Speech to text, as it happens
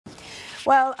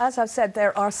Well, as I've said,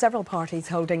 there are several parties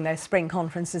holding their spring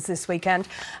conferences this weekend,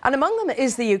 and among them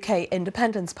is the UK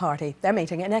Independence Party. They're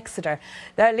meeting in Exeter.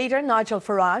 Their leader, Nigel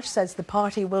Farage, says the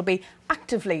party will be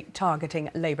actively targeting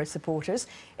Labour supporters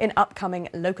in upcoming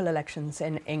local elections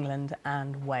in England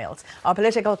and Wales. Our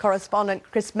political correspondent,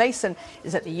 Chris Mason,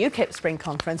 is at the UKIP spring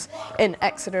conference in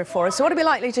Exeter for us. So what are we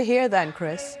likely to hear then,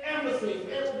 Chris?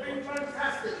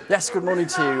 Yes, good morning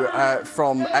to you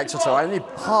from Exeter. I only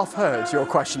half heard your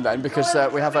question then because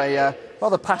we have a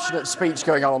rather passionate speech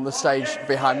going on the stage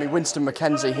behind me. Winston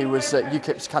McKenzie, who was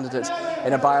UKIP's candidate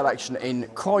in a by-election in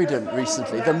Croydon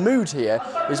recently. The mood here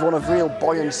is one of real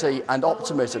buoyancy and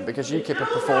optimism because UKIP have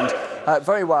performed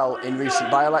very well in recent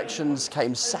by-elections,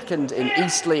 came second in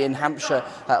Eastleigh in Hampshire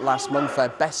last month, their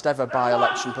best ever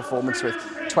by-election performance with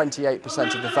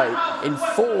 28% of the vote. In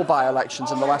 4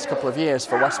 by-elections in the last couple of years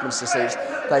for Westminster seats,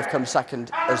 they've come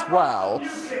second as well.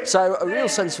 So a real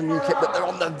sense from UKIP that they're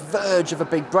on the verge of a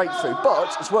big breakthrough.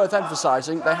 But it's worth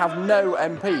emphasising they have no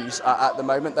MPs at the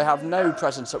moment. They have no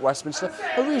presence at Westminster.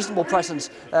 A reasonable presence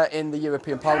in the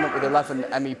European Parliament with 11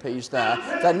 MEPs there.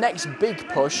 Their next big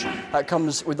push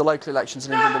comes with the local elections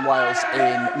in England and Wales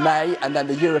in May, and then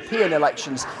the European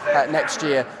elections next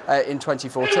year in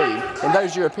 2014. In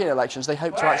those European elections, they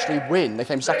hope to actually win. They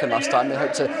came second last time. They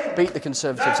hope to beat the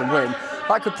Conservatives and win.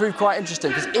 That could prove quite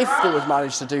interesting because if they would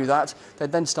manage to do that,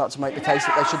 they'd then start to make the case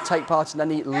that they should take part in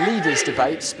any leaders'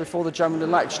 debates before the general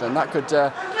election, and that could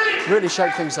really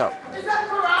shake things up.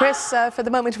 Chris, for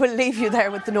the moment, we'll leave you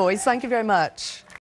there with the noise. Thank you very much.